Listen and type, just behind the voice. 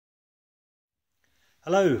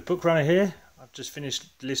Hello, Book Runner here. I've just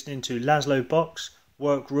finished listening to Laszlo Bock's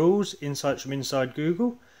Work Rules, Insights from Inside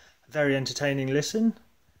Google. A very entertaining listen.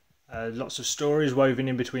 Lots of stories woven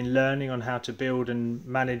in between learning on how to build and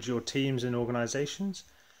manage your teams and organisations.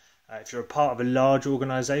 If you're a part of a large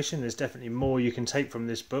organisation, there's definitely more you can take from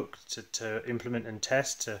this book to implement and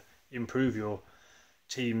test to improve your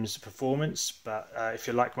team's performance. But if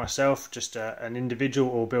you're like myself, just an individual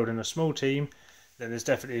or building a small team, then there's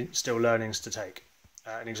definitely still learnings to take.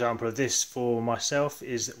 An example of this for myself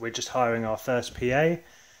is that we're just hiring our first PA,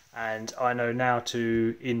 and I know now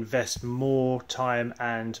to invest more time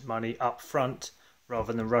and money up front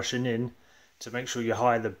rather than rushing in to make sure you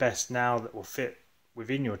hire the best now that will fit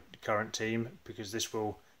within your current team, because this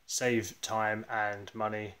will save time and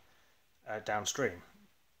money downstream.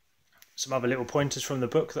 Some other little pointers from the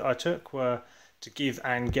book that I took were to give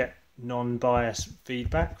and get non-biased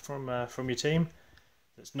feedback from your team.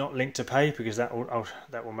 That's not linked to pay, because that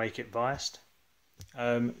will make it biased.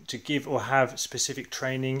 To give or have specific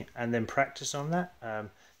training and then practice on that.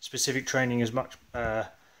 Specific training is much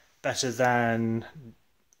better than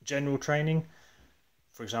general training.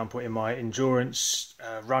 For example, in my endurance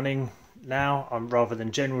running now, rather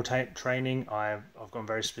than general training, I've gone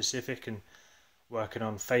very specific and working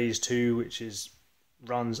on phase 2, which is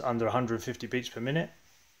runs under 150 beats per minute.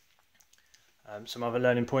 Some other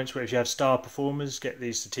learning points where if you have star performers, get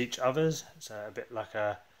these to teach others. It's a bit like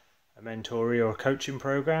a mentoring or a coaching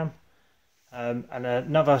program. And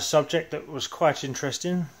another subject that was quite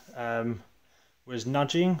interesting was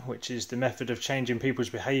nudging, which is the method of changing people's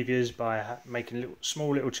behaviours by making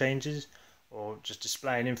small little changes or just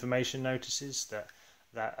displaying information notices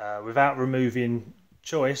that without removing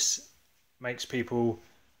choice makes people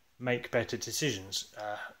make better decisions.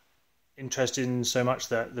 Interesting so much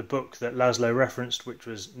that the book that Laszlo referenced, which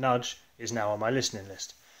was Nudge, is now on my listening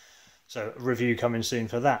list. So a review coming soon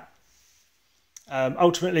for that.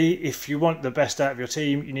 Ultimately, if you want the best out of your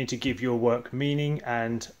team, you need to give your work meaning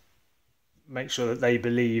and make sure that they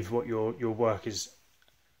believe what your work is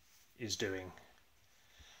doing.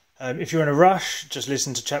 If you're in a rush, just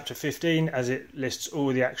listen to chapter 15 as it lists all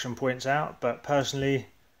the action points out. But personally,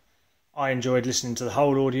 I enjoyed listening to the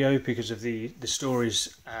whole audio because of the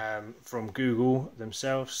stories from Google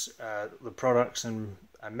themselves. The products and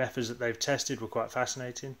methods that they've tested were quite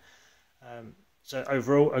fascinating. So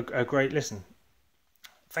overall, a great listen.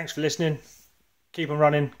 Thanks for listening. Keep on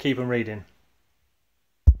running, keep on reading.